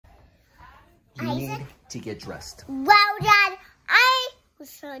You need to get dressed. Well, Dad, I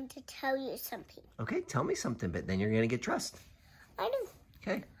was trying to tell you something. Okay, tell me something, but then you're going to get dressed. I know.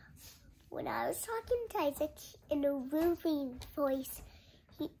 Okay. When I was talking to Isaac in a ruby voice,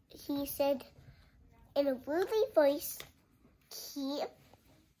 he said, in a ruby voice, he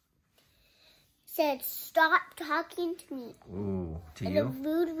said, stop talking to me. Ooh, to in you? In a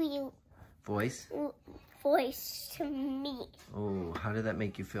ruby voice to me. Oh, how did that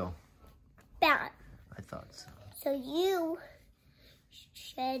make you feel? Bad. I thought so. So you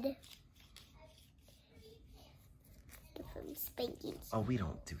should give him spankings. Oh, we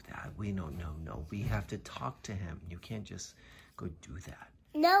don't do that. We don't, no. We have to talk to him. You can't just go do that.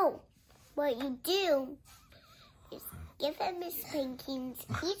 No. What you do is give him his spankings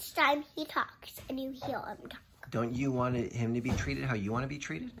each time he talks, and you hear him talk. Don't you want him to be treated how you want to be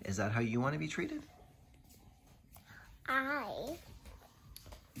treated? Is that how you want to be treated? I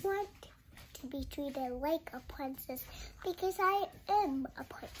want to be treated like a princess because I am a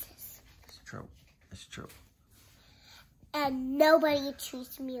princess. It's true. It's true. And nobody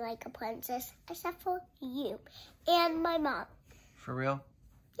treats me like a princess except for you and my mom. For real?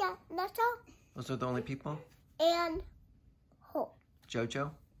 Yeah, that's all. Those are the only people? And Hope.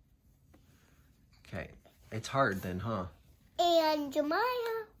 Jojo? Okay. It's hard then, huh? And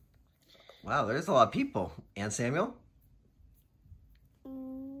Jemiah. Wow, there's a lot of people. And Samuel?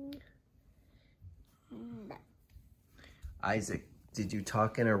 No. Isaac, did you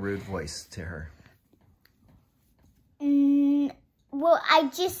talk in a rude voice to her? Well, I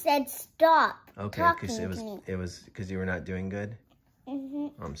just said stop. Okay, because it was because you were not doing good?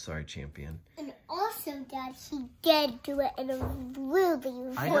 I'm sorry, champion. And also, Dad, he did do it in a rude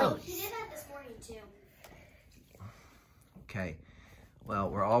voice. I know. He did that this morning, too. Okay. Well,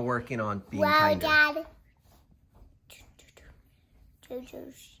 we're all working on being kinder. kinder. Dad.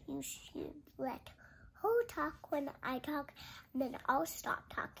 Jojo, you should let her talk when I talk, and then I'll stop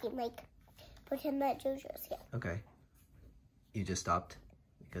talking. Like, pretend that Jojo's here. Okay. You just stopped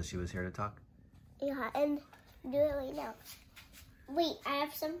because she was here to talk? Yeah, and do it right now. Wait, I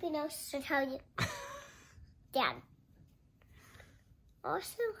have something else to tell you. Dad.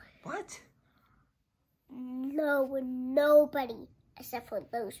 Also. What? No, nobody, except for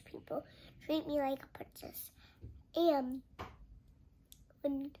those people, treat me like a princess. And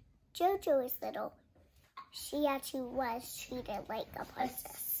when Jojo was little, she actually was treated like a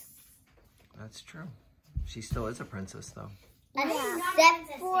princess. That's true. She still is a princess, though.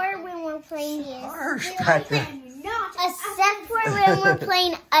 Except for when we're playing Except for when we're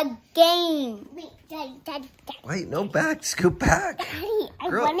playing a game. Wait, Daddy. Wait, no back. Scoot back. Daddy, I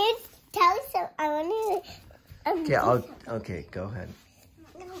Girl. wanted to tell you something. I wanted Okay, okay, go ahead.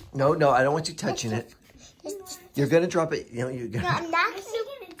 No, I don't want you touching it. You're gonna drop it. You know, you're gonna. No, I'm not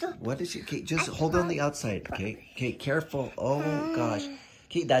gonna. What is she? Okay, just hold on the outside. Okay, careful. Oh gosh.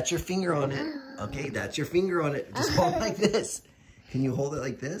 Okay, that's your finger on it. Okay, that's your finger on it. Just hold it like this. Can you hold it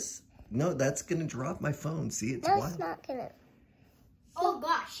like this? No, that's gonna drop my phone. See, it's No, wild. it's not gonna. Oh,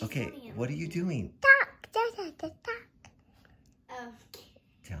 gosh. Okay, what are you doing? Talk.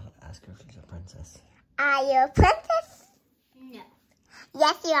 Ask her if she's a princess. Are you a princess? No.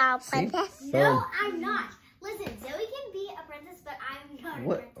 Yes, you are a See? princess. No, I'm not. Listen, Zoe can be a princess, but I'm not a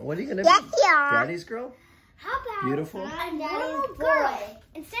princess. What are you gonna Yes, be? you are. Daddy's girl? How about Beautiful? a normal girl?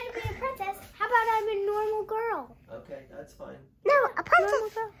 Instead of being a princess, how about I'm a normal girl? Okay, that's fine. No, a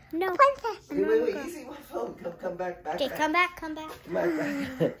princess. No. A princess. Wait, easy, my phone. Come back. Okay, come back. Come back.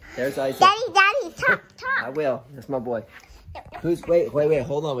 There's Isaac. Daddy, talk. I will. That's my boy. Wait,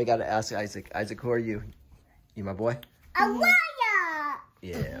 hold on. We gotta ask Isaac. Isaac, who are you? You my boy? A liar.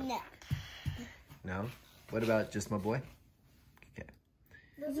 Yeah. No. No? What about just my boy? Okay.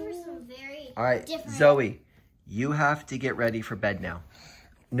 Those are some very All right, different. Zoe, you have to get ready for bed now.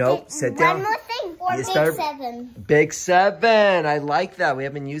 Nope, sit down. One more thing. Or You big start- 7. Big 7. I like that. We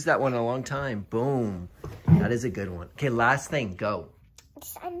haven't used that one in a long time. Boom. That is a good one. Okay, last thing. Go.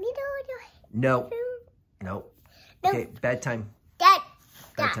 I need to No. No. Okay, bedtime. Dad.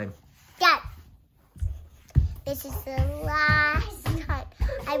 Bedtime. Dad. This is the last time.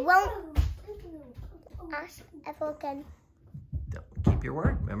 I won't ask ever again. Keep your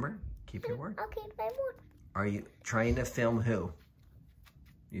word, remember? Keep your word. Okay, my word. Are you trying to film who?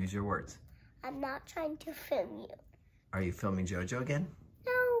 Use your words. I'm not trying to film you. Are you filming Jojo again?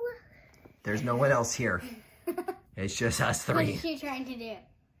 No. There's no one else here. It's just us What 3. is she trying to do?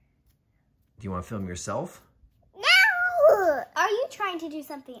 Do you want to film yourself? No. Are you trying to do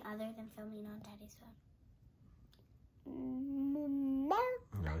something other than filming on Daddy's phone? No.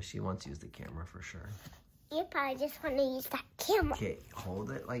 No, she wants to use the camera for sure. You probably just want to use that camera. Okay,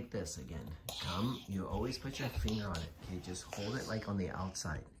 hold it like this again. Come, you always put your finger on it. Okay, just hold it like on the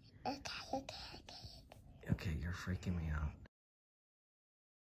outside. Okay. Okay, you're freaking me out.